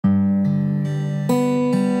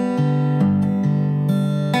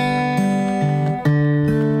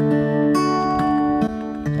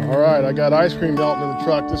I got ice cream melting in the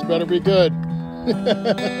truck. This better be good.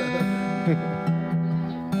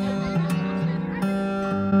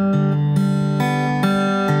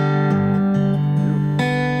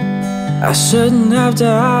 I shouldn't have to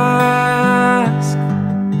ask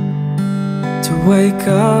to wake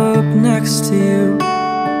up next to you.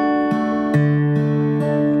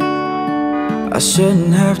 I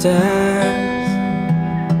shouldn't have to ask.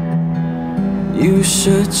 You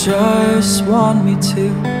should just want me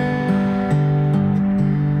to.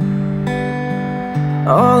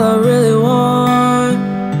 All I really want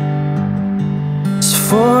is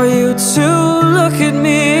for you to look at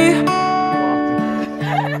me.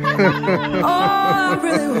 All I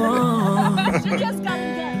really want. You just got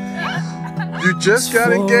engaged. You just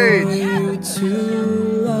got engaged.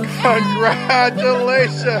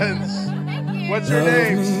 Congratulations. What's your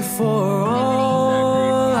names?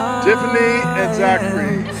 Tiffany and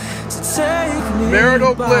Zachary.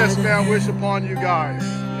 Marital bliss, man, wish upon you guys.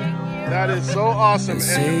 That is so awesome.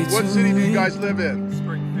 And what city do you guys live in?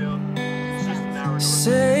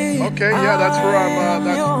 Okay, yeah, that's where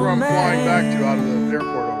I'm flying back to out of the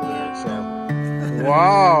airport over there. So,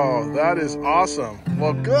 wow, that is awesome.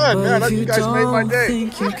 Well, good, man. You guys made my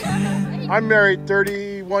day. I'm married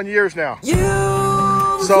 31 years now.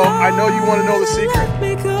 So I know you want to know the secret.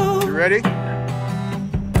 You ready?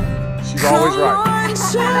 She's always right.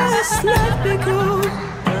 Just let me go.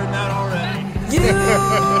 Learned that already. You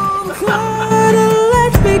gotta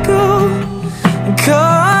let me go,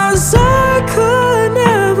 'cause I could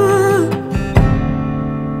never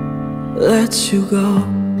let you go.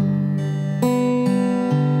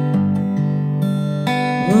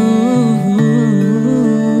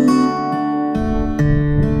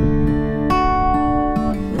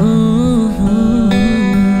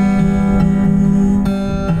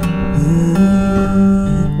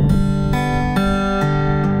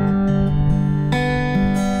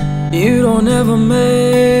 You don't ever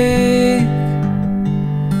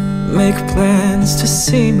make plans to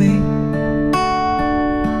see me.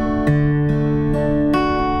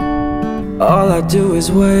 All I do is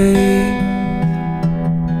wait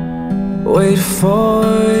for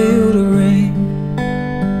you to ring.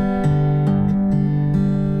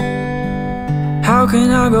 How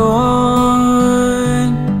can I go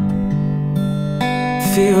on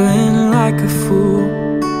feeling like a fool?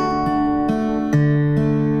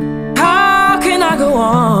 I go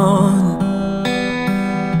on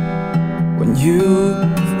when you've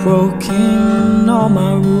broken all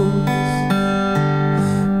my rules?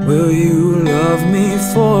 Will you love me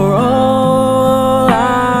for all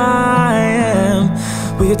I am?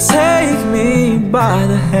 Will you take me by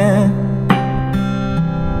the hand?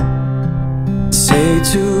 Say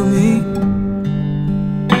to me,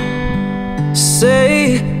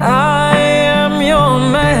 say I am your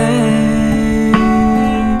man.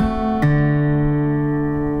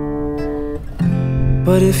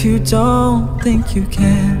 But if you don't think you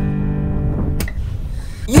can,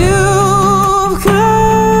 you've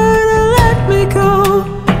gotta let me go.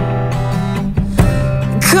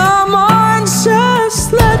 Come on,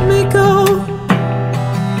 just let me go.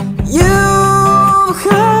 You've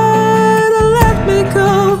gotta let me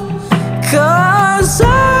go, 'cause I